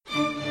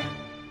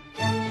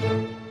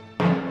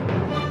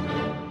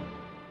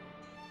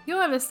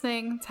are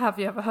listening to Have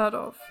You Ever Heard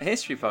Of? A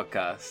history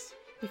podcast.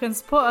 You can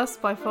support us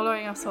by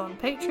following us on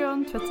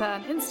Patreon, Twitter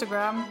and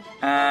Instagram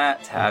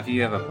At Have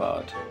You Ever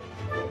Pod.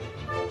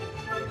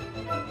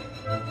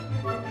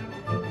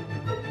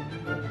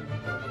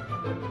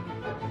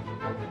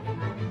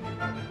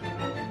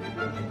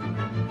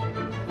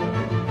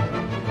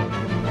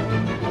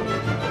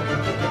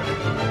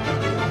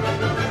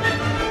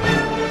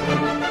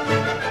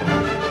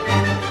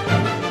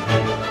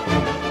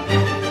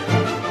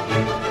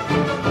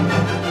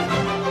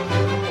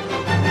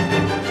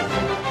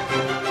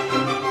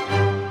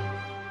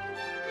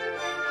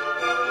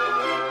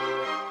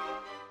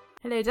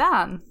 Hello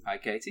Dan. Hi,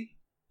 Katie.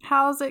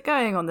 How's it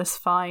going on this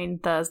fine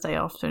Thursday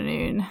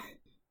afternoon?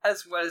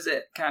 As well as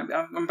it can be.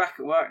 I'm back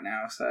at work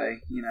now, so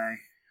you know,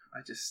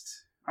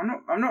 I'm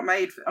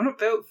not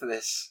built for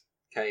this,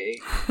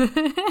 Katie.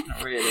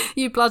 Not really.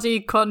 You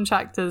bloody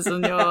contractors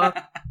and your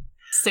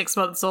 6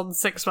 months on,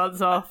 6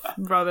 months off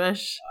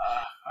rubbish.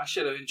 I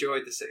should have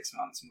enjoyed the 6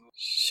 months more.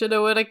 Shoulda,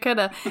 woulda,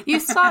 coulda. You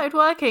started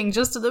working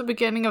just at the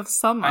beginning of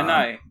summer. I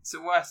know. It's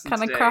the worst thing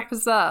Kind to of do. crap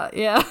is that?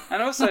 Yeah.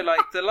 And also,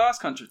 like, the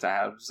last contract I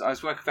had, I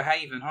was working for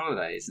Haven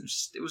Holidays, and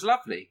it was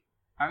lovely.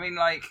 I mean,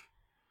 like,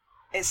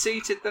 it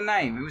suited the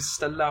name. It was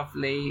just a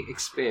lovely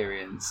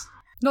experience.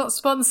 Not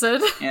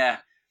sponsored. Yeah.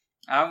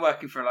 I'm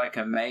working for, like,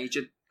 a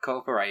major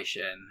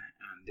corporation,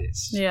 and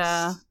it's just...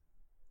 Yeah.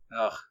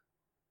 Ugh.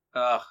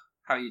 How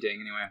are you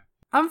doing, anyway?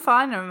 I'm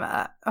fine.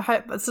 I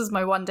hope this is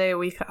my 1 day a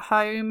week at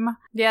home.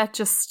 Yeah,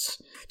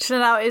 just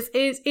chilling out.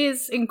 It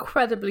is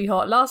incredibly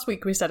hot. Last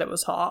week we said it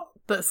was hot,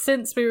 but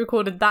since we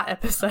recorded that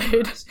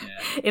episode,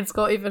 It's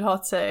got even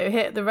hotter. It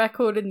hit the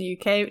record in the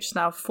UK, which is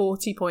now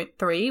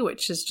 40.3,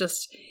 which is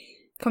just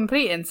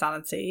complete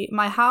insanity.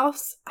 My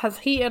house has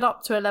heated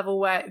up to a level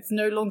where it's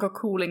no longer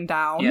cooling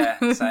down. Yeah,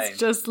 same. It's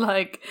just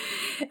like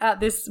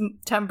at this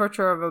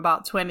temperature of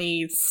about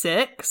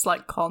 26,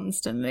 like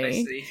constantly.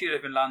 Basically, if you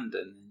live in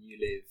London and you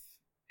live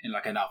in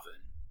like an oven,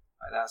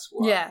 like that's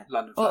what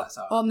London flats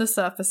are. On the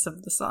surface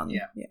of the sun.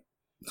 Yeah.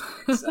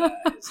 It's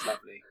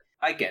lovely.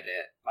 I get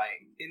it.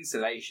 Like,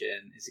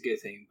 insulation is a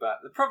good thing, but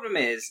the problem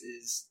is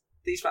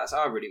these flats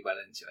are really well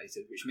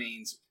insulated, which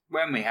means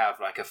when we have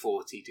like a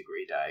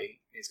 40-degree day,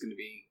 it's going to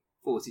be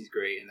 40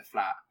 degree in the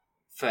flat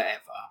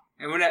forever.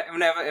 It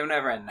will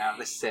never end now.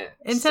 This is it.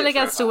 Until it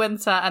gets to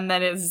winter, and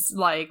then it's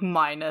like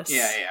minus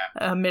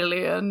a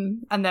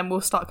million, and then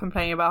we'll start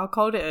complaining about how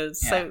cold it is.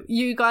 Yeah. So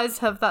you guys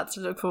have that to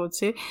look forward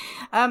to.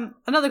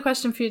 Another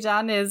question for you,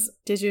 Dan, is: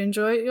 did you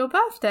enjoy your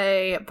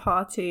birthday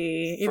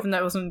party? Even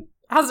though it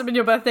hasn't been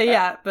your birthday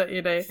yet, but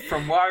you know.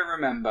 From what I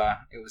remember,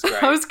 it was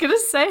great. I was gonna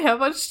say, how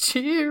much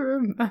do you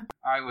remember?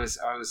 I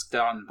was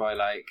done by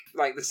like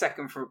the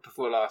second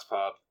before last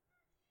pub.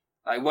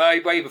 Like,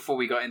 way before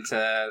we got into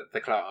the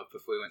club,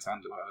 before we went to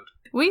Underworld.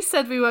 We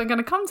said we weren't going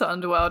to come to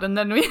Underworld, and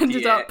then we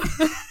ended up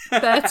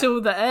there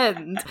till the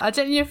end. I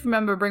don't know if you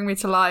remember Bring Me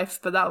to Life,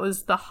 but that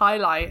was the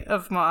highlight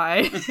of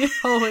my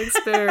whole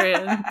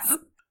experience.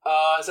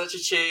 Oh, such a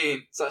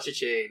tune. Such a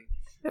tune.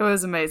 It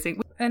was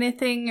amazing.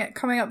 Anything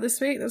coming up this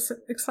week that's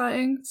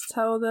exciting to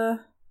tell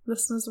the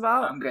listeners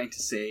about? I'm going to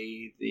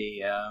see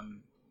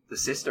the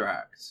Sister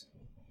Act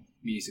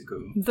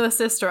musical. The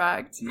Sister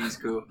Act.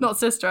 Musical. Not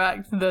Sister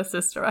Act, the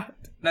Sister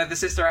Act. No, the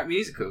Sister Act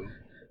musical.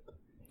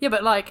 Yeah,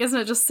 but like, isn't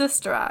it just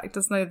Sister Act?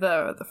 There's no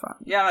the at the front.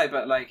 Yeah, no,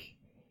 but like,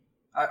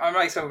 I'm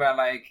like talking about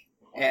like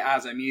it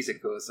as a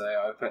musical, so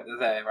I put the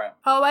there, right?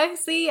 Oh, I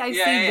see,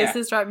 the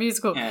Sister Act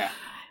musical. Yeah.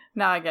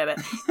 Now I get it.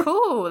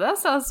 Cool, that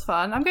sounds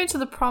fun. I'm going to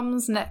the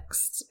proms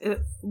next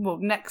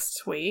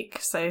week,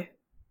 so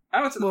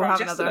I went to the proms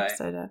yesterday. Another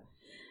episode there.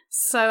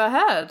 So I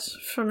heard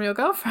from your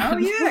girlfriend. Oh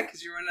yeah,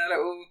 because you're in a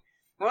little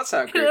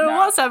WhatsApp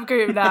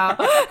group now.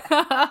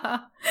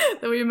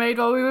 That we made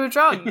while we were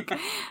drunk.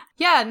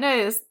 Yeah,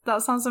 no,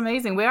 that sounds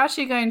amazing. We're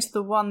actually going to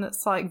the one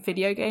that's like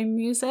video game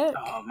music.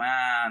 Oh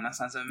man, that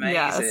sounds amazing.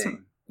 Yeah, it's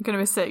going to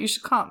be sick. You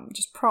should come,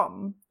 just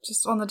prom,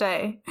 just on the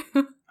day.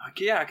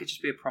 Yeah, I could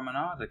just be a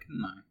promenader,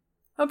 couldn't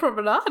I? A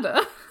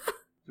promenader?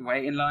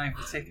 Wait in line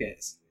for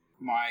tickets.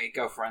 My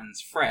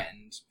girlfriend's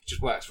friend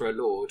just works for a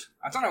lord.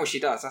 I don't know what she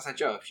does. That's her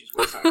job. She just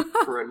works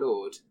for a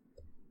lord.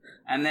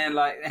 And then,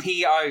 and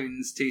he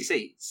owns 2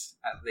 seats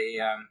at the.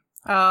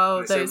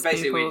 So those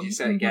basically, people. we just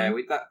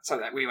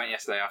said, we went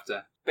yesterday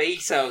after, but he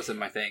sells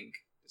them. I think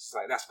it's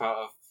like that's part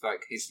of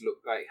like his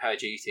her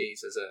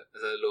duties as a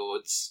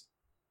lord's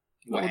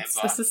whatever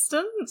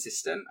assistant.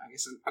 I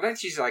guess. I don't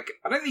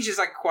think she's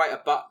like quite a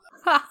butler.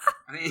 I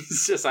think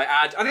it's just like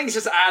I think it's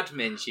just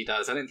admin she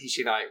does. I don't think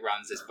she like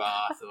runs this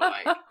bath or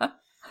like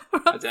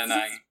I don't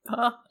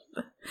know.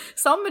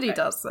 Somebody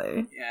does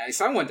though. Yeah,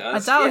 someone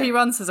does. I doubt he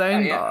runs his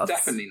own baths.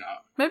 Definitely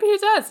not. Maybe he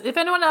does. If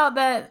anyone out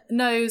there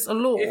knows a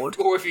lord,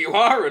 or if you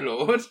are a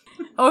lord,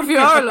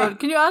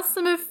 can you ask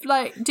them if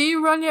do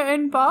you run your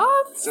own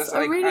baths? Just,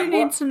 I really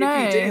need to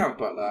know. If you do have a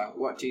butler,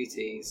 what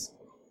duties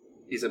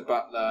is a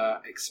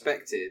butler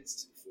expected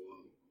to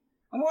perform,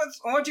 and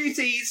what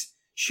duties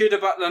should a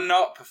butler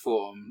not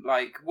perform?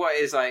 Like, what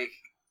is like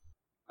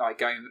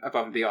going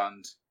above and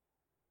beyond?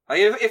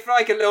 Like, if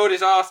like a lord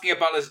is asking a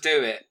butler to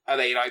do it, are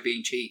they like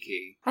being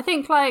cheeky? I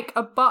think like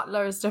a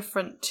butler is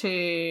different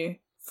to,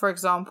 for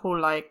example,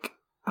 like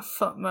a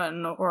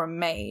footman or a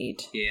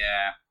maid.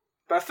 Yeah.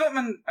 But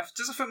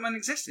does a footman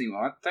exist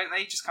anymore? Don't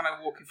they just kind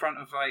of walk in front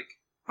of like...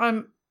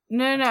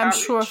 No, I'm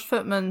sure a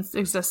footman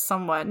exists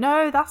somewhere.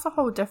 No, that's a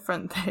whole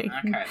different thing.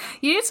 Okay.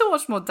 You need to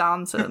watch more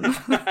Downton.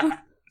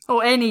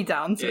 Or any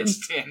Downton. Yeah,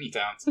 just any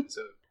Downton.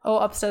 So.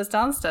 Or Upstairs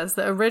Downstairs,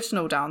 the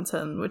original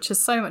Downton, which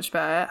is so much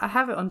better. I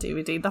have it on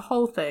DVD, the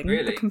whole thing.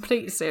 Really? The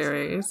complete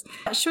series.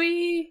 Should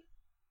we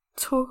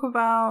talk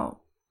about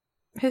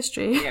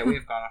history? Yeah,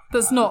 we've gone off.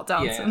 That's not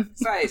Downton.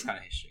 Yeah, that is kind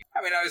of history.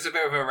 I mean, that was a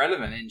bit of a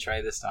relevant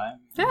intro this time.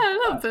 Yeah, a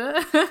little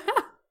bit.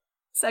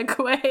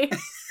 Segue.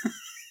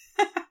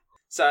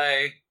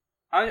 So,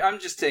 I'm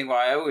just doing what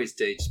I always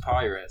do, just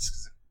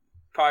pirates.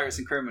 Pirates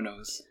and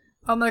criminals.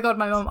 Oh my god,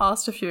 my mum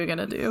asked if you were going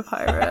to do a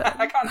pirate.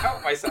 I can't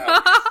help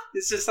myself.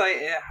 It's just like,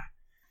 yeah.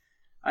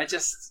 I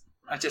just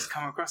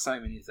come across so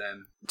many of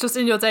them. Just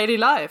in your daily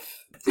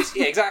life.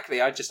 Yeah, exactly.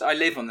 I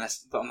live on the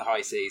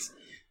high seas.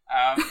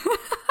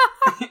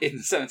 In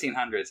the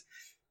 1700s.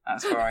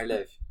 That's where I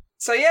live.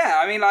 So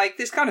yeah, I mean, like,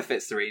 this kind of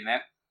fits the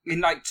remit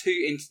in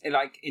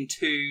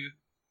two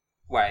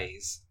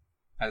ways,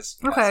 as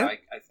you'll find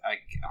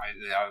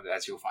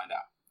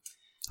out.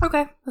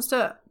 Okay, let's do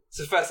it.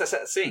 So first, let's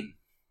set the scene.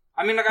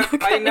 I mean,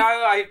 like, I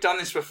know I've done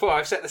this before.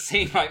 I've set the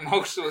scene like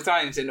multiple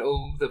times in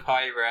all the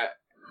pirate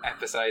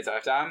episodes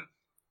I've done.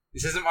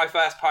 This isn't my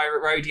first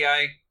pirate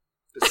rodeo,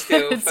 but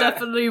still, it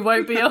definitely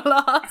won't be your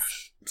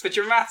last. For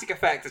dramatic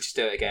effect, I'll just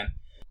do it again.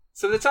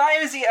 So the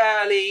time is the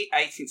early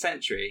 18th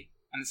century.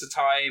 And it's a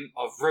time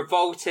of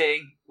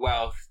revolting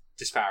wealth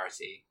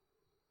disparity.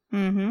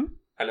 Mm-hmm.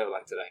 A little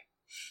like today.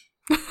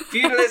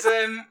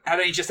 Feudalism had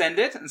only just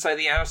ended, and so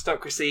the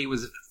aristocracy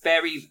was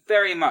very,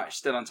 very much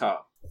still on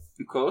top.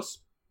 Of course,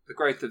 the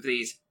growth of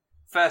these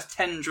first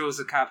tendrils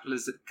of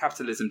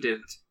capitalism did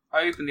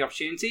open the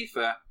opportunity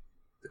for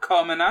the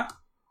commoner,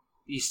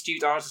 the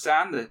astute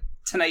artisan, the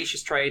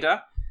tenacious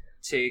trader,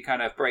 to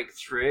kind of break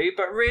through.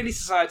 But really,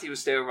 society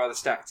was still rather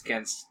stacked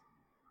against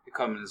the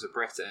commoners of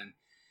Britain.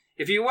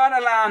 If you weren't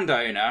a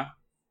landowner,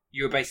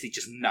 you were basically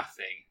just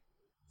nothing.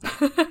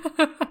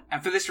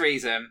 And for this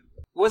reason,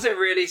 was it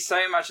really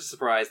so much a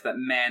surprise that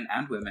men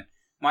and women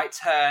might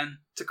turn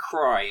to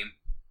crime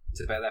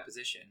to better their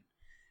position?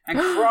 And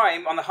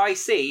crime on the high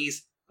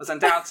seas was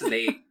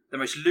undoubtedly the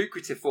most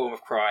lucrative form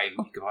of crime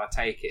you could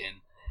partake in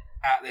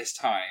at this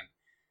time.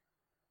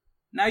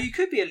 Now, you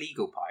could be a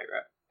legal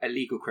pirate, a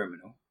legal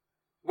criminal.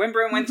 When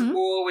Britain went to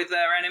war with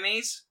their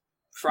enemies,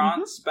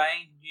 France,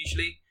 Spain,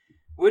 usually,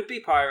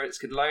 would-be pirates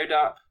could load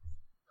up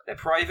their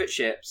private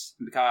ships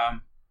and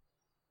become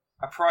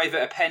a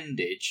private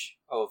appendage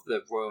of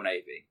the Royal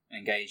Navy and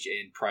engage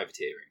in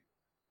privateering.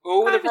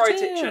 All with the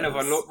protection of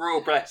a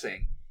royal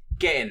blessing.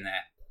 Get in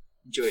there.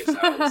 Enjoy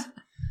yourselves.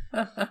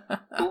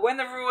 But when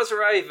the rules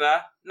were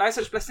over, no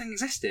such blessing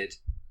existed.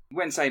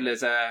 When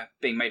sailors are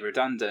being made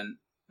redundant,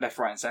 left,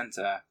 right and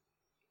centre,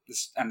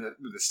 and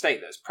with a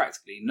state that's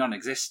practically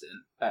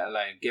non-existent, let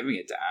alone giving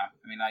it down,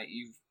 I mean, like,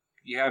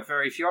 you have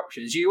very few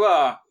options. You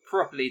are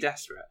properly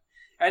desperate.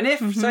 And if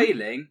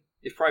sailing,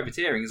 if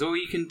privateering is all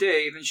you can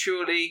do, then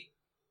surely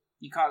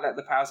you can't let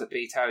the powers that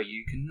be tell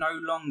you can no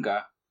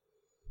longer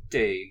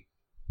do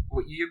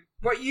what you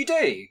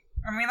do.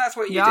 I mean, that's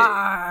what you do.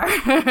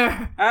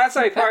 And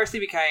so piracy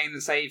became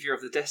the saviour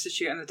of the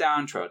destitute and the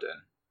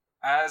downtrodden.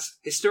 As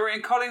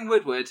historian Colin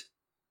Woodward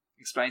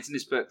explains in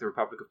his book, The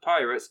Republic of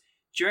Pirates,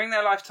 during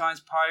their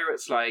lifetimes,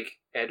 pirates like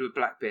Edward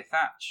Blackbeard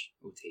Thatch,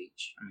 or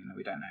Teach, I mean,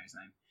 we don't know his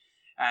name,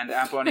 and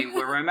Anne Bonny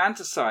were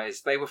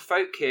romanticised. They were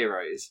folk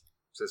heroes,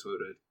 says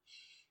Woodward.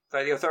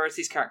 Though the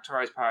authorities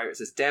characterised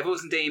pirates as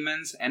devils and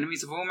demons,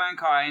 enemies of all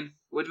mankind,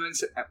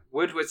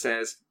 Woodward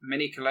says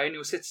many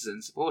colonial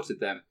citizens supported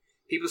them.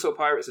 People saw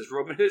pirates as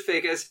Robin Hood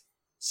figures,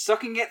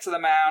 sucking it to the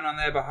man on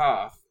their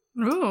behalf.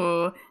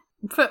 Ooh.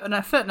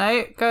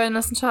 Footnote, go and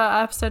listen to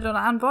our episode on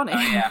Anne Bonny. Oh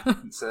yeah,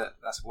 that's a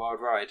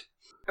wild ride.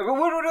 But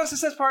Woodward also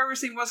says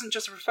piracy wasn't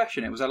just a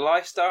profession, it was a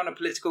lifestyle and a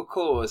political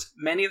cause.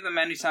 Many of the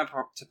men who turned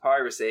to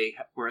piracy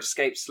were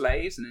escaped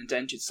slaves and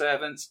indentured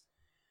servants.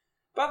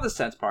 But others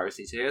turned to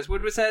piracy too. As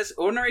Woodward says,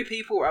 ordinary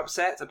people were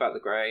upset about the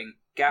growing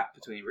gap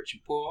between rich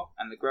and poor,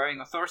 and the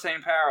growing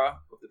authoritarian power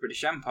of the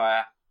British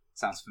Empire.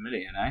 Sounds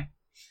familiar, no?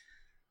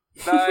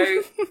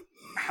 Though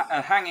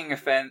a hanging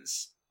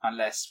offence,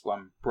 unless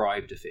one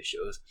bribed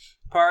officials,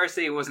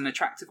 piracy was an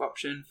attractive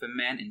option for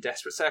men in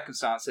desperate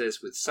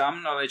circumstances with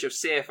some knowledge of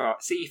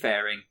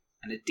seafaring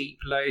and a deep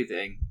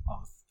loathing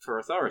for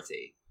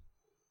authority.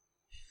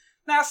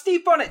 Now,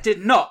 Steve Bonnet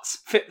did not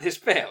fit this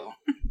bill.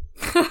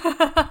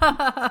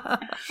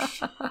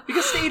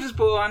 Because Steve was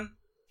born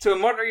to a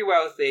moderately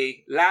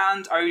wealthy,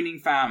 land-owning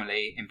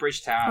family in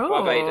Bridgetown,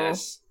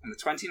 Barbados, on the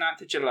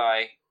 29th of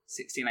July,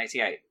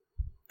 1688.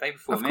 Day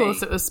before me. Of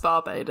course it was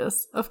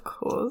Barbados. Of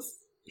course.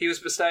 He was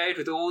bestowed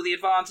with all the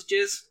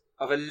advantages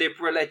of a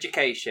liberal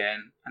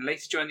education and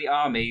later joined the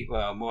army,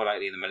 well, more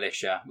likely the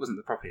militia. It wasn't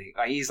the property.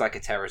 He's like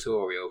a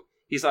territorial.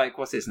 He's like,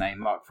 what's his name?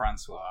 Mark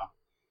Francois.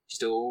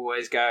 Just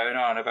always going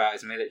on about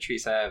his military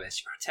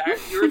service.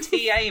 You're a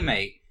TA,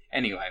 mate.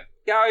 Anyway,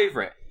 get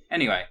over it.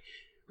 Anyway,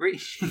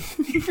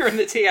 if you're in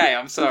the TA,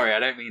 I'm sorry, I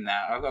don't mean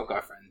that. I've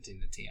got a friend in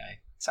the TA.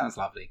 Sounds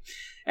lovely.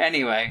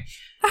 Anyway,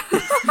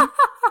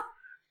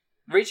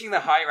 reaching the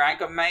high rank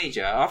of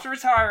major after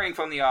retiring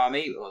from the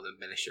army, or the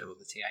militia, or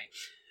the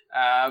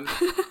TA.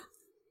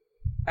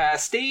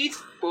 Steed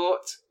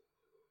bought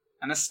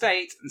an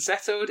estate and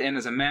settled in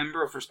as a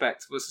member of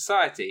respectable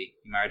society.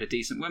 He married a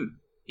decent woman.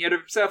 He had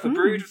himself a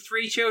brood of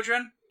 3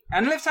 children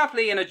and lived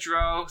happily in a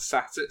droll,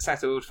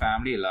 settled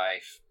family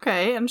life.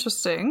 Okay,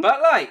 interesting.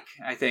 But like,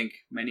 I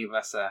think many of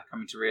us are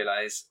coming to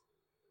realise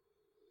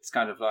this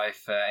kind of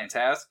life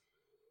entails,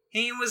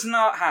 he was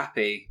not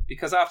happy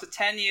because after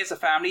 10 years of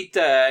family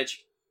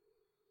dirge,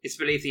 it's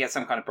believed he had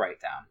some kind of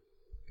breakdown.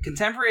 A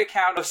contemporary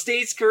account of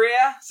Steed's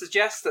career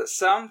suggests that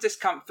some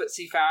discomforts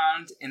he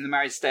found in the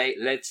married state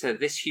led to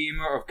this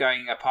humour of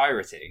going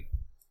a-pirating.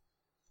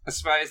 I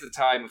suppose the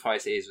time of high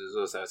seas was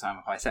also a time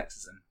of high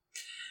sexism.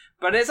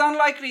 But it's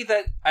unlikely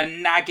that a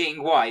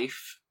nagging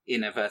wife,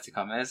 in inverted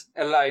commas,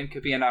 alone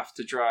could be enough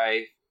to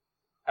drive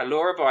a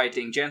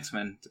law-abiding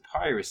gentleman to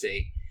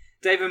piracy.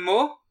 David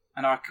Moore,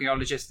 an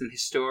archaeologist and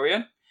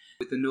historian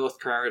with the North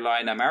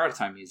Carolina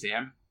Maritime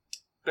Museum,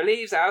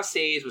 believes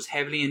Alcide was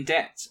heavily in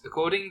debt.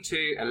 According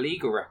to a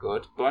legal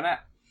record, Bonnet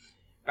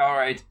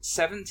borrowed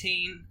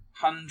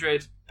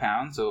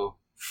 £1,700 or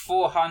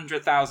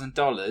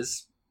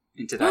 $400,000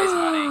 in today's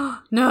money.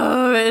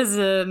 No, it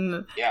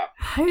isn't. Yeah.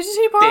 Who did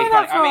he borrow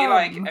that from?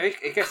 I mean, I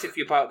guess if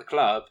you're part of the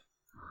club,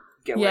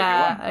 get whatever you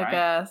want, right? I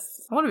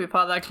guess. I want to be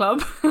part of that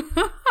club.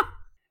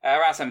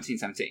 Around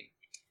 1717.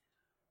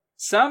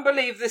 Some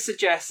believe this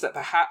suggests that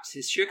perhaps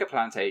his sugar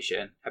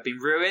plantation had been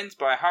ruined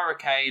by a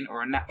hurricane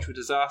or a natural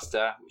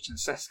disaster which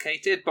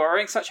necessitated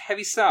borrowing such a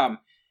heavy sum.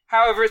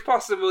 However, it's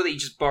possible that he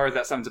just borrowed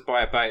that sum to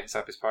buy a boat and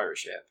set up his pirate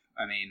ship.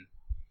 I mean,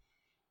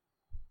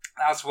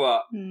 that's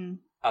what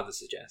others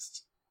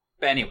suggest.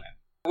 But anyway,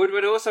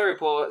 Woodward also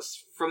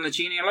reports from the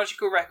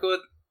genealogical record,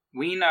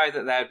 we know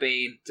that there had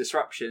been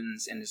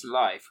disruptions in his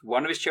life.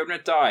 One of his children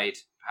had died,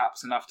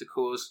 perhaps enough to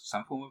cause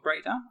some form of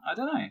breakdown. I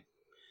don't know.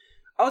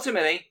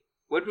 Ultimately,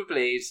 Woodward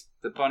believes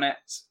that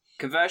Bonnet's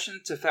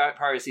conversion to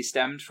piracy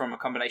stemmed from a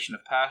combination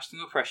of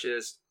personal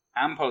pressures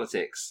and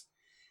politics.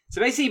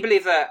 So basically, he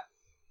believed that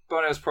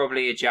Bonnet was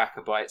probably a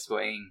Jacobite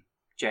supporting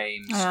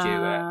James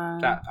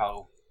Stewart. That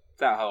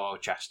whole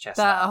old chestnut.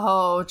 That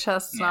whole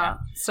chestnut.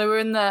 Yeah. So we're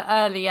in the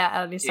early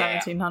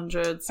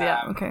 1700s.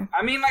 Yeah. Okay.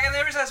 I mean, like,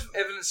 there is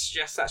evidence to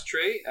suggest that's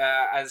true.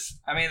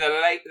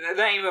 The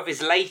name of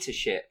his later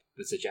ship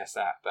would suggest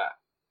that, but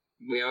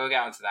we'll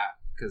get onto that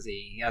because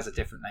he has a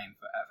different name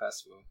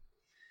first of all.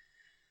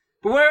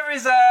 But whatever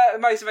his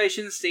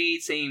motivation,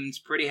 Steed seemed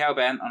pretty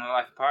hell-bent on a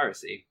life of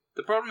piracy.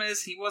 The problem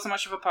is, he wasn't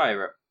much of a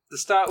pirate. To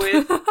start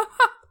with,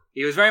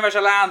 he was very much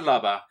a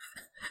landlubber.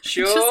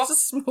 Sure. Just a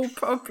small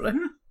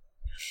problem.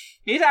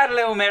 He'd had a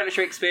little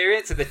military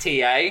experience at the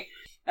TA.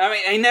 I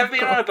mean, he'd never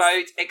been on a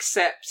boat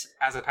except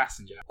as a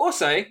passenger.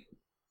 Also,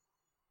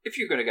 if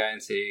you're going to go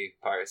into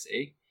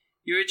piracy,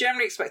 you were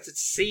generally expected to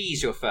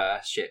seize your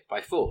first ship by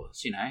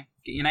force, you know?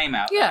 Get your name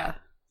out there.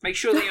 Make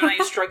sure that your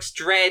name strikes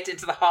dread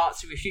into the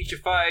hearts of your future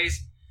foes.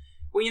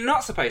 What you're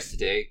not supposed to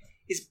do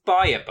is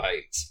buy a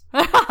boat.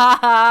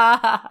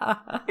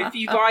 If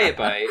you buy a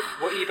boat,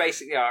 what you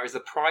basically are is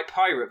the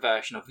pirate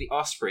version of the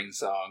Offspring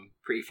song,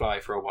 Pretty Fly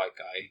for a White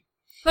Guy.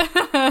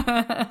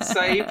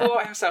 So he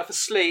bought himself a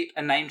sloop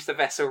and named the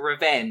vessel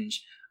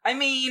Revenge. I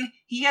mean,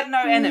 he had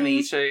no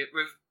enemy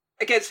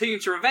against whom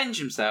to revenge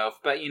himself,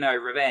 but, you know,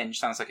 Revenge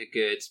sounds like a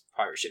good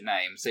pirate ship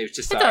name. So it was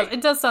just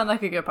it does sound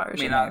like a good pirate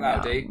ship name.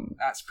 That'll do.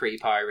 That's pretty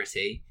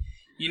piratey.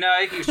 You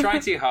know, he was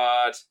trying too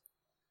hard,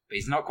 but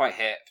he's not quite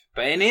hip.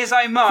 But in his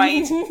own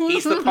mind,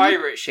 he's the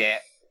pirate ship.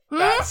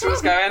 That's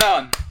what's going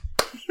on.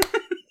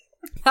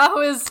 How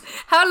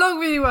long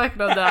were you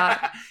working on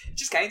that? It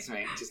just came to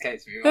me.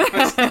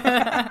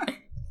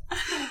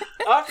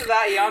 After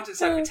that, he armed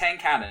himself with 10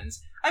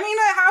 cannons. I mean,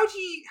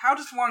 how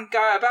does one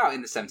go about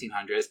in the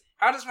 1700s?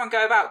 How does one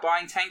go about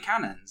buying 10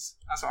 cannons?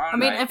 That's what I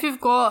want to know. If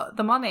you've got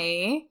the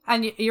money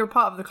and you're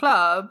part of the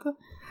club.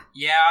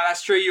 Yeah,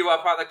 that's true. You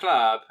are part of the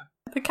club.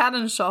 The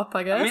cannon shop,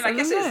 I guess. I mean, I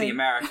guess it's the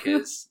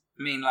Americas.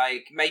 I mean,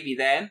 like, maybe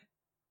then,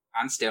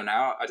 and still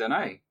now, I don't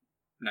know.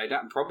 No,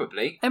 that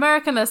probably.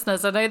 American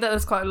listeners, I know that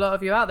there's quite a lot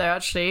of you out there,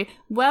 actually.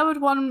 Where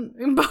would one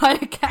buy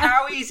a cannon?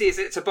 How easy is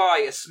it to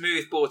buy a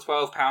smoothbore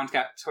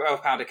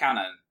 12-pounder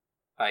cannon,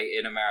 like,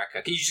 in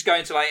America? Can you just go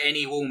into, like,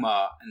 any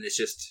Walmart and there's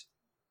just...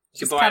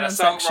 You can buy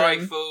assault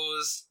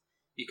rifles,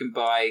 you can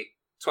buy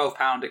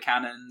 12-pounder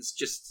cannons,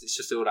 it's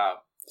just all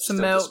out. Some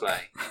milk.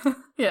 Display.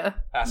 Yeah.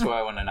 That's what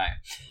I want to know.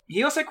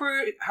 He also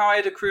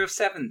hired a crew of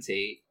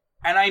 70,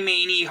 and I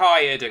mean he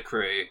hired a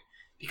crew.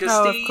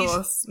 Because Steve of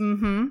course.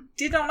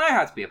 did not know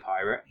how to be a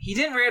pirate. He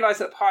didn't realise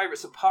that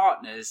pirates are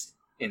partners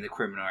in the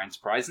criminal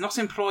enterprise, not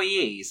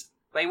employees.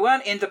 They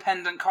weren't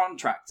independent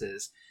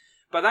contractors.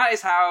 But that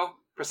is how,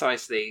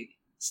 precisely,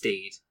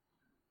 Steed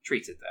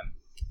treated them.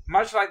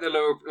 Much like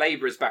the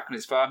labourers back on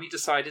his farm, he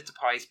decided to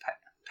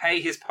pay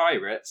his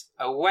pirates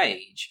a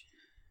wage.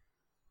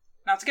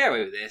 Now, to get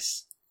away with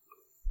this,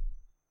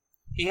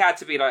 he had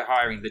to be like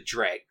hiring the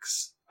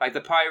dregs, like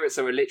the pirates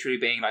that were literally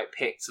being like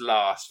picked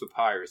last for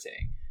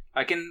pirating.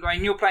 Like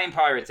when you're playing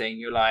pirating,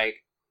 you're like,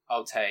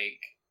 I'll take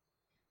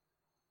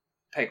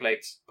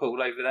Pegleg's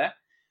Pool over there.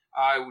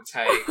 I will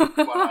take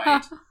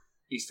One-Eyed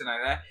Easton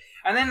over there.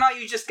 And then like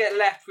you just get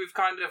left with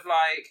kind of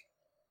like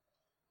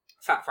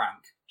Fat Frank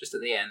just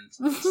at the end.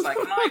 It's like,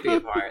 can I be a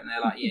pirate? And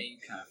they're like, yeah, you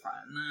can have Frank.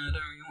 No, I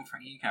don't really want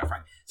Frank. You can have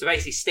Frank. So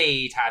basically,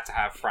 Steed had to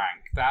have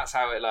Frank. That's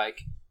how it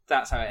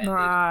ended.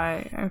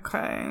 Right.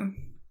 Okay.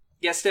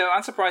 Yet still,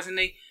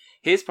 unsurprisingly,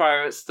 his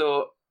pirates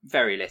thought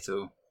very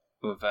little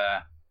of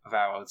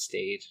our old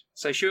Steed.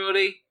 So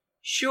surely,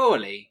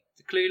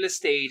 the clueless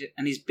Steed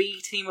and his B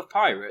team of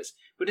pirates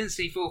would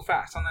instantly fall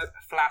flat on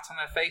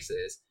their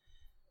faces.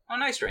 Oh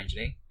no,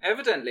 strangely.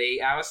 Evidently,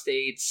 our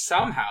Steed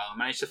somehow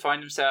managed to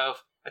find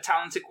himself a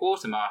talented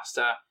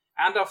quartermaster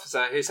and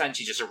officer who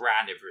essentially just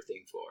ran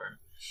everything for him.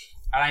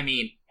 And I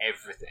mean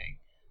everything.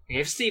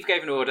 If Steve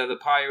gave an order, the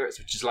pirates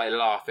would just like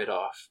laugh it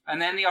off. And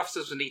then the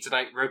officers would need to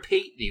like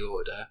repeat the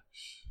order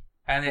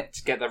and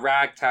to get the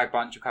ragtag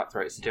bunch of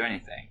cutthroats to do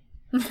anything.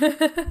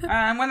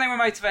 And when they were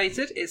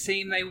motivated, it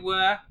seemed they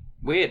were,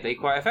 weirdly,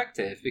 quite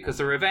effective, because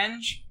the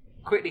Revenge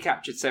quickly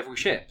captured several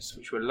ships,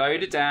 which were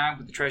loaded down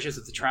with the treasures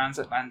of the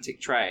transatlantic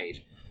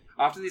trade.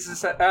 After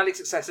these early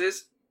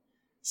successes,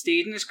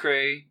 Steed and his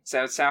crew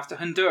sailed south to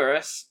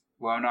Honduras,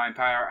 well-known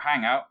pirate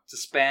hangout, to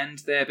spend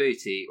their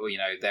booty, or,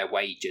 their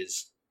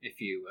wages, if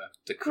you were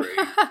the crew.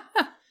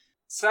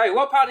 So,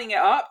 while partying it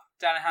up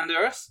down in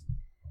Honduras,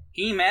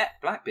 he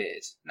met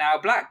Blackbeard. Now,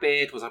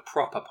 Blackbeard was a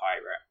proper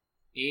pirate.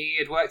 He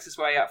had worked his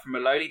way up from a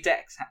lowly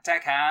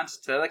deckhand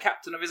to the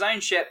captain of his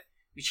own ship,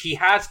 which he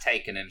had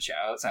taken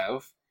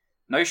himself.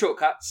 No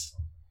shortcuts.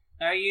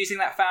 No using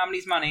that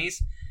family's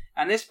monies.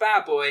 And this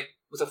bad boy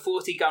was a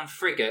 40-gun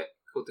frigate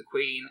called the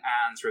Queen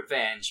Anne's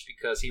Revenge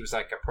because he was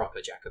like a proper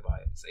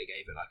Jacobite. So he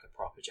gave it like a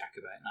proper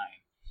Jacobite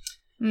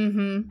name.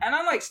 Mm-hmm. And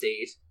unlike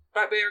Steed,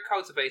 Blackbeard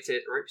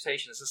cultivated a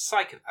reputation as a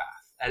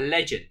psychopath, a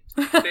legend,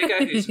 a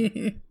figure whose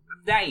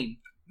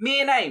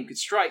mere name could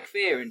strike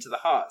fear into the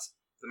hearts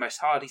of the most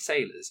hardy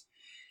sailors.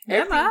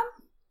 Yeah, man.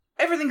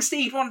 Everything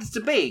Steed wanted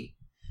to be.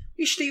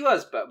 Wished he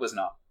was, but was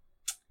not.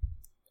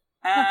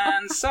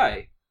 And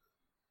so,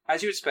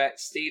 as you would expect,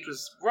 Steed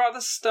was rather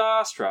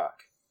starstruck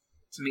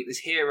to meet this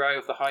hero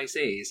of the high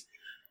seas.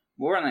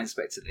 More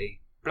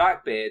unexpectedly,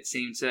 Blackbeard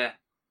seemed to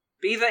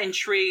be either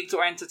intrigued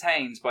or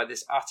entertained by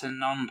this utter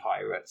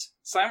non-pirate,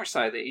 so much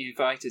so that he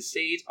invited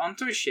Steed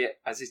onto his ship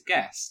as his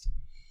guest.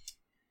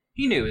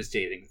 He knew he was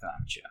dealing with an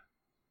amateur.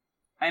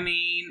 I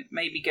mean,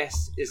 maybe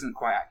guest isn't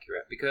quite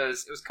accurate,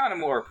 because it was kind of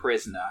more a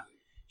prisoner.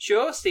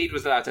 Sure, Steed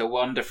was allowed to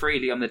wander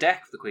freely on the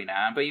deck of the Queen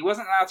Anne, but he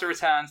wasn't allowed to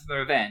return to the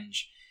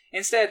Revenge.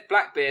 Instead,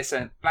 Blackbeard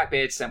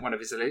sent one of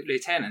his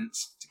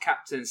lieutenants to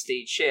captain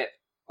Steed's ship,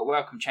 a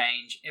welcome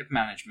change in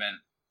management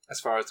as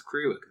far as the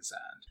crew were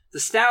concerned. The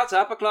stout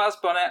upper-class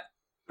bonnet,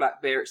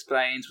 Blackbeard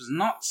explains, was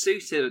not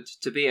suited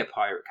to be a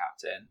pirate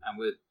captain and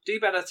would do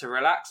better to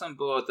relax on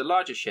board the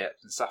larger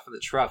ships and suffer the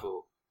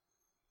trouble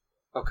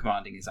of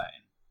commanding his own.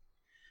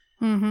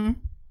 Mm-hmm.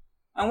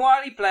 And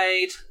while he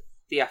played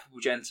the affable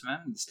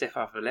gentleman with the stiff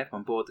upper lip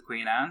on board the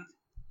Queen Anne,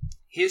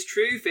 his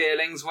true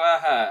feelings were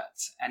hurt,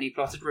 and he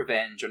plotted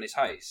revenge on his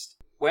host.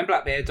 When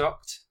Blackbeard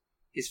docked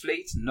his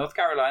fleet in North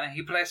Carolina,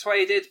 he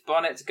persuaded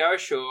Bonnet to go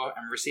ashore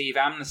and receive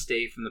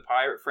amnesty from the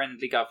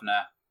pirate-friendly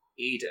governor,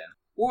 Eden.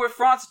 War with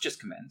France had just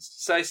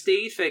commenced, so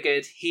Steed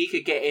figured he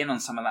could get in on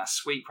some of that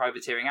sweet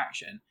privateering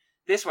action.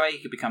 This way he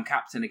could become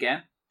captain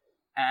again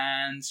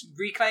and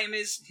reclaim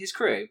his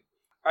crew.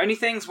 Only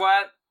things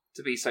weren't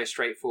to be so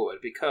straightforward,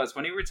 because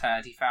when he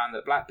returned he found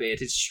that Blackbeard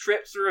had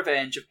stripped the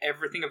Revenge of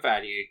everything of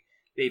value,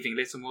 leaving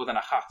little more than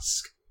a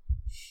husk.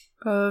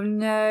 Oh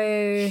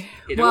no.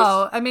 He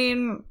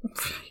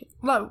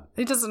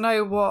doesn't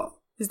know what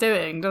he's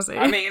doing, does he?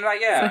 I mean,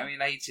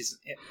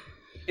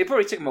 it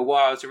probably took him a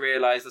while to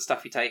realise the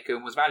stuff he'd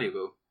taken was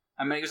valuable.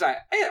 I mean, he was like,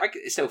 hey,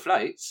 it still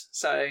floats,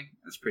 so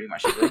that's pretty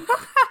much it.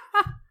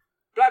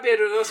 Blackbeard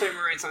had also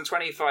marooned some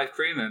 25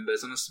 crew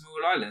members on a small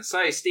island,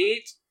 so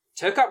Steed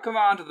took up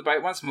command of the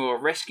boat once more,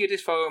 rescued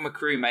his former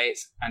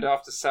crewmates, and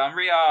after some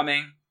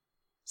rearming,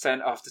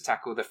 sent off to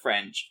tackle the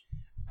French.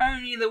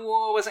 Only the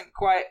war wasn't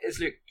quite as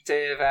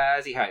lucrative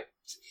as he hoped.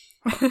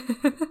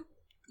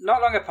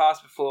 Not long had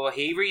passed before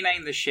he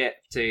renamed the ship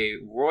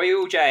to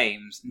Royal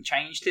James and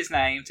changed his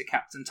name to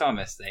Captain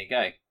Thomas. There you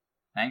go.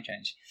 Name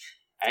change.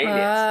 Alias.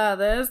 Ah,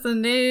 there's the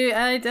new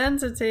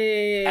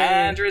identity.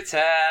 And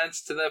returned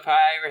to the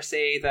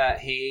piracy that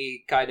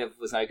he kind of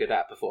was no good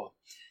at before.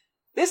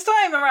 This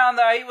time around,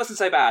 though, he wasn't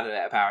so bad at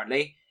it,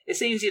 apparently. It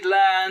seems he'd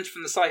learned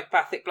from the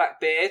psychopathic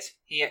Blackbeard.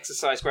 He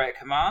exercised great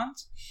command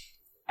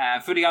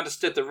and fully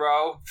understood the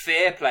role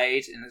fear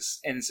played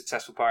in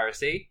successful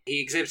piracy.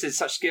 He exhibited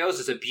such skills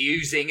as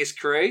abusing his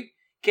crew,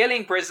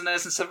 killing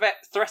prisoners, and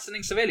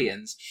threatening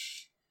civilians.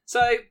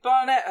 So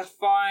Barnett had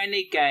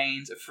finally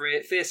gained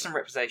a fearsome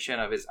reputation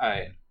of his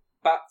own.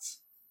 But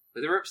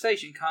with a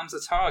reputation comes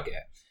a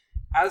target.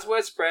 As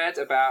word spread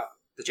about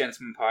the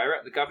gentleman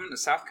pirate, the governor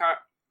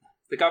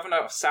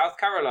of South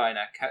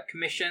Carolina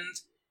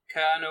commissioned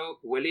Colonel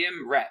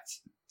William Rhett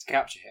to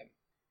capture him,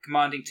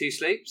 commanding 2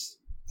 sloops,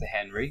 the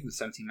Henry with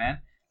 17 men,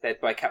 led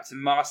by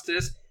Captain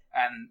Masters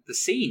and the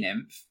Sea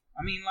Nymph.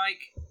 I mean,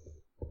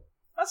 like,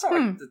 that's not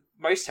like the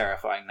most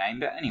terrifying name,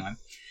 but anyway.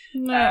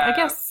 No, I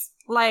guess,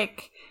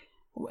 like,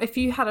 if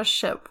you had a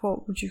ship,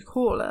 what would you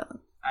call it?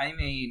 I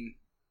mean,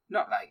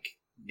 not like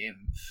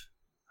Nymph.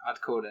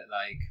 I'd call it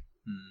like,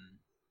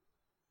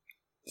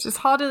 It's just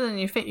harder than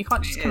you think. You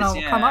can't just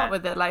come up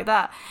with it like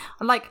that.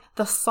 Like,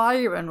 the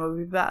Siren would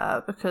be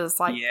better because,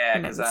 like,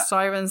 the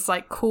Siren's,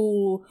 like,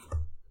 cool,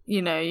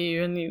 you know,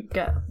 and you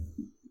get,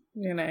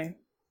 you know,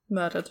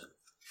 murdered.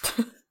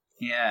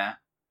 Yeah.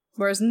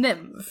 Whereas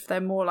Nymph,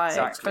 they're more like...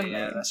 Exactly,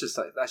 yeah. That's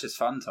just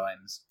fun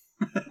times.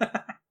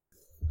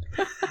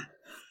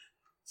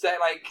 Is that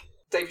like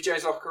Davy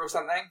Jones' Locker or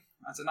something?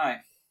 I don't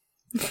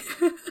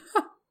know.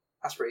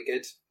 That's pretty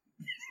good.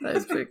 That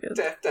is pretty good.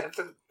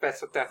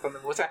 Death on the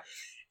water.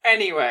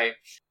 Anyway,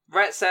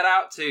 Rhett set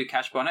out to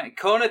catch Bonnet. He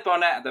cornered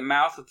Bonnet at the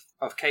mouth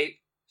of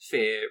Cape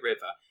Fear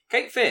River.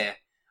 Cape Fear?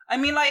 I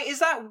mean, like, is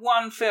that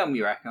one film,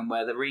 you reckon,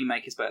 where the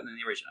remake is better than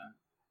the original?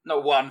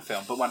 Not one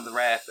film, but one of the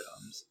rare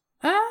films.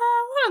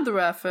 One of the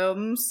rare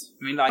films.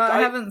 I mean, like, but I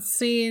haven't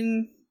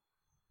seen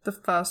the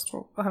first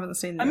one. I haven't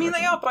seen the original.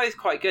 They are both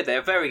quite good.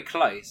 They're very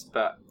close,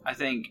 but I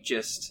think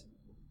just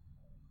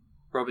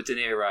Robert De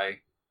Niro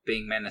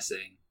being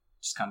menacing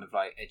just kind of,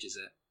 like, edges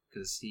it,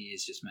 because he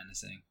is just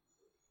menacing.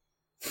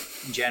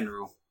 In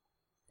general.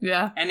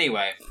 Yeah.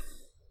 Anyway,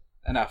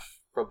 enough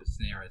Robert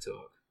De Niro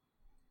talk.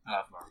 I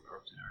love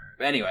Robert De Niro.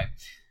 But anyway,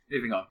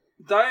 moving on.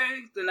 Though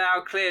the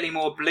now clearly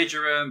more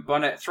belligerent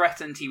Bonnet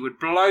threatened he would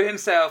blow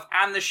himself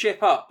and the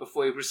ship up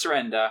before he would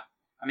surrender.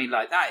 I mean,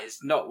 like, that is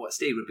not what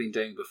Steve would have been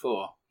doing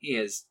before. He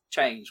has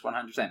changed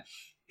 100%.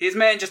 His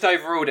men just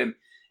overruled him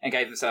and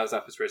gave themselves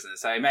up as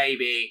prisoners. So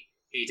maybe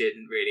he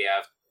didn't really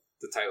have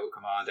the total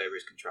command over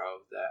his control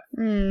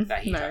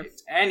that he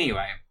hoped.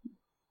 Anyway.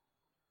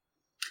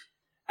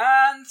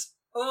 And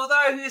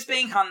although he was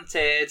being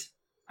hunted,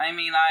 I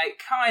mean,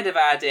 like, kind of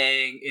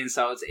adding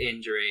insult to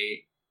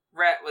injury,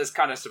 Rhett was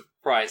kind of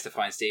surprised to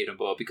find Steve on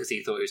board because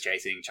he thought he was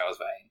chasing Charles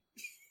Vane.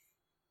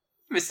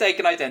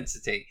 Mistaken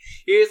identity.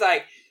 He was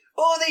like,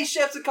 all these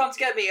ships have come to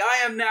get me.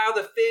 I am now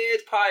the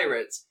feared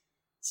pirate.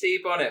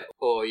 Steve Bonnet.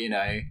 Or, you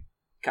know,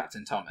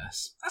 Captain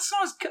Thomas. That's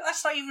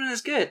not even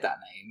as good, that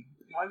name.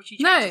 Why would you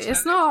change it? No,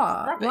 it's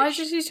not. Why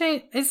did he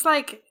change? It's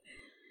like,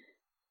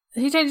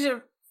 he changed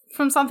it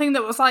from something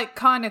that was, like,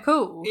 kind of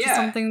cool to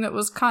something that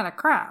was kind of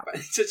crap. But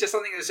it's just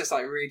something that's just,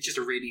 like, just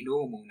a really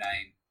normal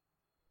name.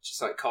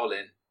 Just like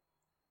Colin.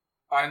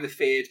 I'm the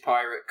feared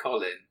pirate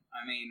Colin.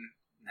 I mean,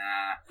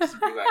 nah, doesn't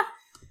really work.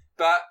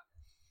 But,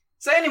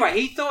 so anyway,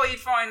 he thought he'd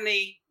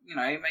finally, you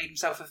know, made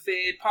himself a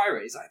feared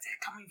pirate. He's like,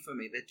 they're coming for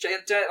me.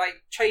 They're like,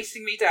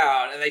 chasing me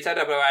down. And they turned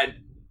up and went,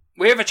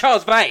 we're here for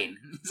Charles Vane.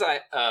 It's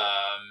like,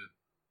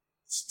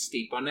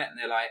 Steve Bonnet. And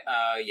they're like,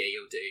 yeah,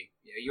 you'll do.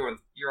 Yeah,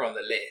 you're on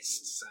the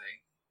list, so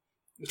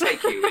we'll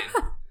take you in.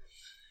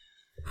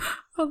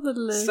 On the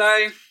list.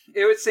 So,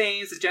 it would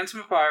seem the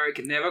gentleman pirate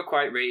could never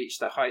quite reach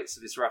the heights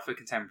of his rougher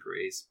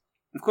contemporaries.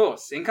 Of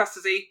course, in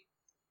custody,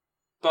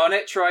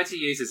 Bonnet tried to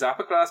use his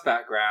upper-class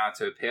background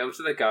to appeal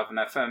to the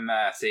governor for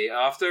mercy.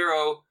 After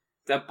all,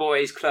 the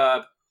boys'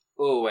 club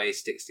always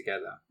sticks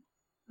together.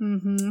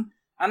 Mm-hmm.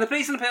 And the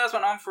police and appeals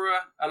went on for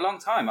a long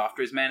time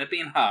after his men had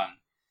been hung.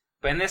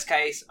 But in this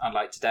case,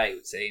 unlike today, it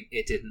would seem,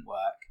 it didn't work.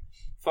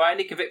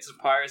 Finally convicted of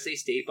piracy,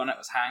 Steve Bonnet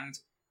was hanged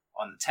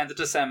on the 10th of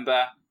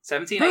December,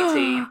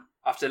 1718,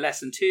 after less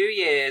than 2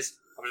 years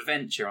of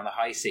adventure on the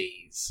high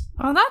seas.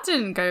 Oh, that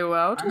didn't go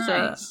well, did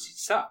it? He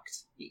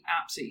sucked. He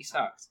absolutely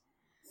sucked.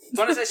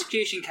 Bonnet's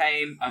execution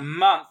came a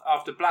month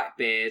after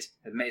Blackbeard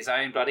had met his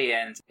own bloody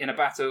end in a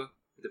battle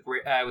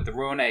with the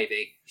Royal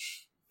Navy.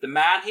 The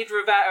man he'd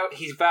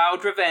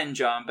vowed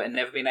revenge on, but had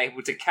never been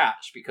able to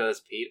catch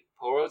because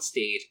poor old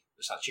Steed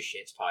was such a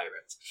shit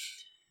pirate.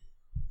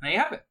 There you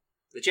have it.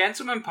 The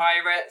gentleman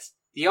pirate,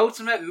 the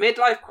ultimate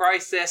midlife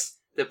crisis,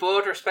 the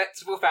bored,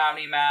 respectable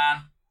family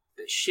man.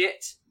 But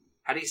shit,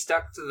 had he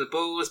stuck to the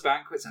balls,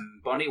 banquets,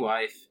 and bonny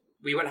wife,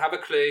 we wouldn't have a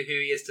clue who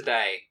he is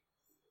today.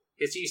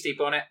 Here's to you, Steve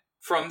Bonnet,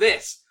 from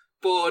this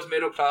bored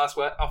middle-class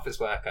office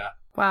worker.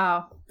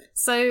 Wow.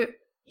 So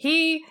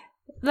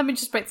let me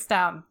just break this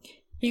down.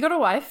 He got a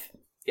wife.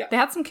 Yeah. They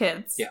had some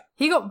kids. Yeah.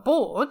 He got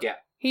bored. Yeah.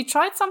 He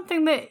tried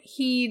something that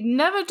he'd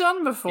never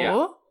done before.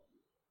 Yeah.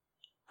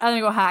 And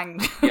then got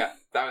hanged. Yeah,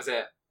 that was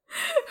it.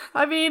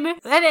 I mean,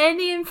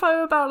 any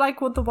info about,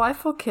 like, what the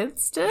wife or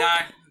kids did? No,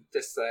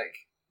 just,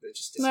 like, they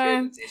just disappeared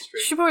into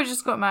history. She probably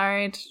just got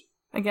married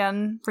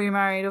again,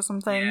 remarried or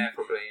something. Yeah,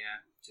 probably, yeah.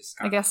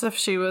 I guess if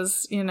she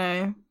was, you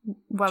know,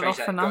 well off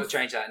enough. Got to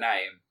change that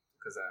name,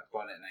 because that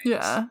Bonnet name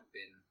has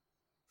been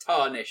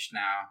tarnished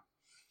now.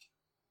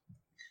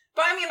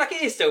 But I mean, like,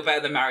 it is still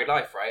better than married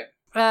life, right?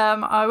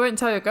 I won't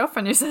tell your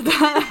girlfriend you said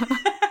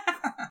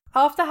that.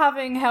 After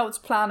having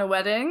helped plan a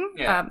wedding,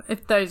 Yeah.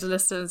 if those are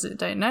listeners that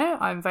don't know,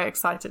 I'm very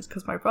excited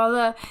because my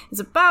brother is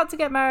about to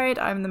get married.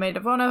 I'm the maid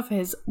of honor for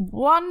his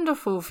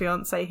wonderful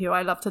fiancée, who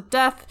I love to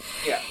death.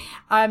 Yeah.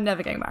 I'm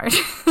never getting married.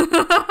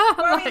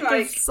 I mean,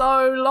 like- it's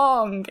so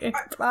long in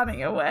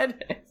planning a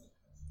wedding.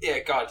 Yeah,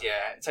 God,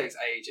 yeah. It takes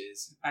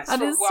ages. And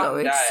for it's so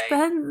one day.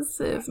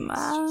 expensive, It's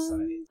man. just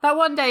like- That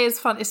one day is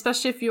fun,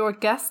 especially if you're a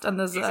guest and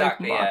there's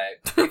Exactly, an open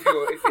bar.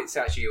 yeah. If it's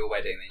actually your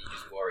wedding, then you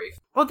just worry.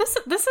 Well, this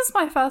is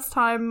my first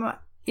time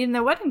in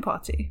a wedding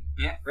party.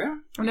 Yeah, really?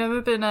 I've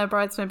never been a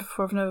bridesmaid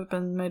before. I've never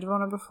been maid of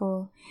honor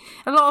before.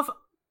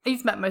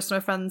 You've met most of my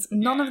friends.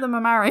 None of them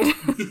are married.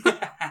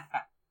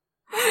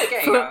 They're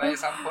getting out there at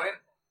some point.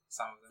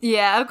 Some of them.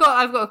 Yeah, I've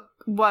got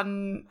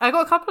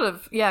a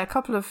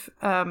couple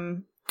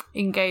of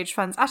engaged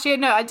friends. Actually,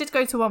 no, I did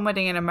go to one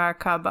wedding in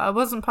America, but I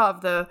wasn't part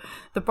of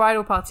the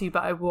bridal party,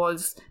 but I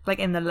was like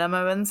in the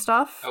limo and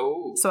stuff.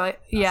 Oh. So I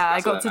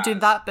that's got what to that do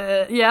matters. that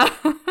bit. Yeah.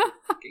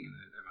 Getting in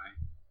the limo.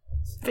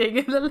 Being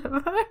in the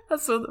limo.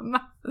 That's all that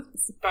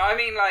matters. But I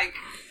mean, like,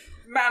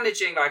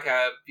 managing like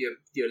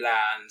your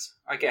land,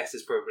 I guess,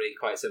 is probably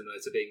quite similar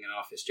to being an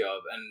office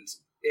job. And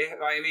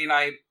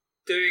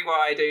doing what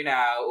I do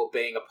now or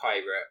being a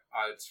pirate,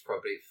 I would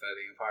probably prefer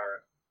being a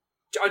pirate.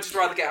 I'd just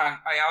rather get hung.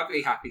 I'd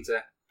be happy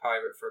to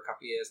pirate for a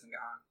couple of years than get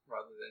hung,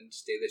 rather than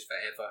just do this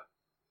forever.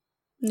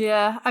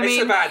 Yeah,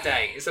 It's a bad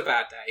day. It's a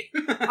bad day.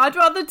 I'd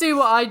rather do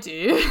what I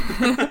do,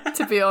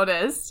 to be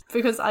honest,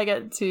 because I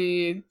get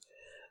to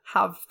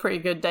have pretty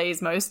good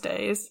days most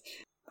days.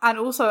 And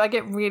also, I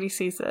get really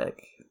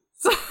seasick.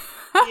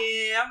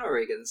 Yeah, I'm not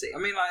really going to see. I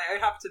mean, like, it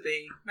would have to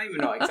be, maybe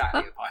not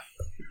exactly a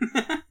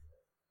pirate.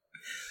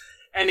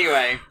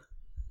 Anyway.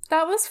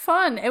 That was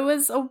fun. It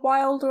was a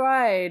wild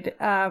ride.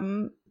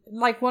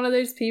 Like one of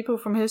those people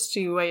from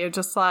history where you're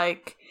just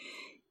like,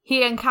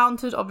 he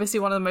encountered obviously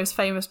one of the most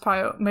famous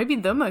pirate, maybe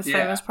the most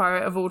famous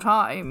pirate of all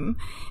time.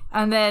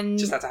 And then...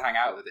 Just had to hang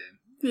out with him.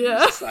 Yeah. It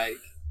was just like...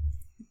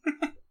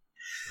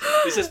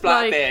 It's just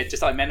Blackbeard,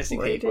 just like menacing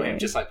waiting. people, him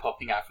just like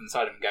popping out from the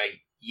side of him going,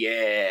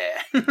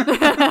 yeah.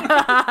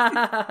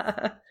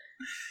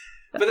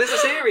 But there's a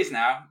series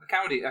now,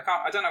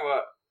 I don't know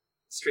what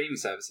streaming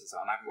service it's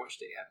on, I haven't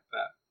watched it yet,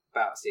 but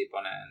about Steve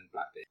Bonnet and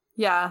Blackbeard.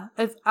 Yeah,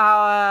 it's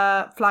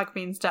Our Flag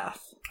Means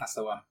Death. That's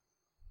the one.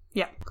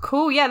 Yeah.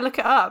 Cool, yeah, look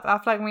it up.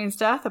 Our Flag Means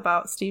Death,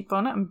 about Steve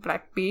Bonnet and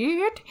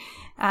Blackbeard.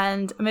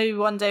 And maybe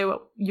one day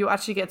you'll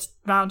actually get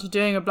round to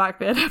doing a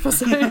Blackbeard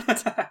episode.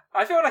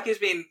 I feel like it's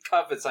been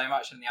covered so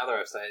much in the other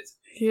episodes.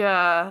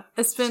 Yeah,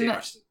 it's been Too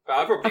much, but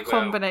I probably a will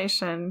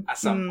combination. at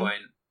some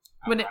point.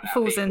 When it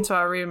falls into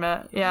our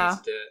remit, yeah.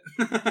 Do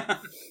it.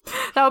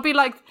 That would be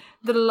like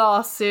the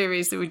last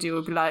series that we do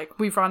would be like,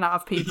 we've run out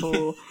of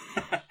people.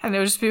 And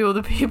it'll just be all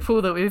the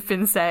people that we've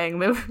been saying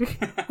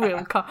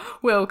that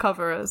we'll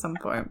cover at some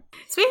point.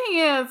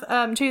 Speaking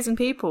of choosing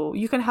people,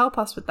 you can help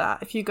us with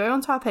that. If you go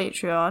onto our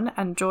Patreon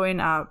and join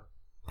our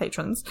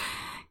patrons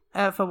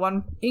for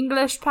 £1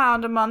 English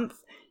a month,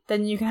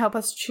 then you can help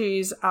us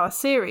choose our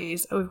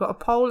series. We've got a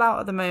poll out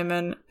at the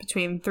moment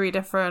between 3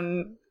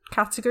 different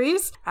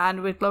categories,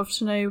 and we'd love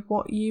to know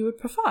what you would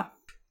prefer.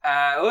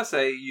 Also,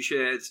 you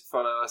should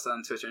follow us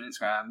on Twitter and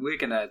Instagram. We're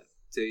going to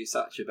do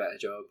such a better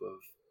job of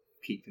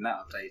keeping that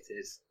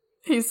updated.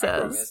 He I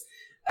says. promise.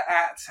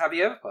 At Have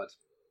You Ever Pod.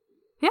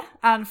 Yeah,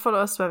 and follow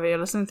us wherever you're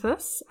listening to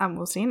this, and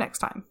we'll see you next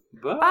time.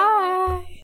 Bye. Bye!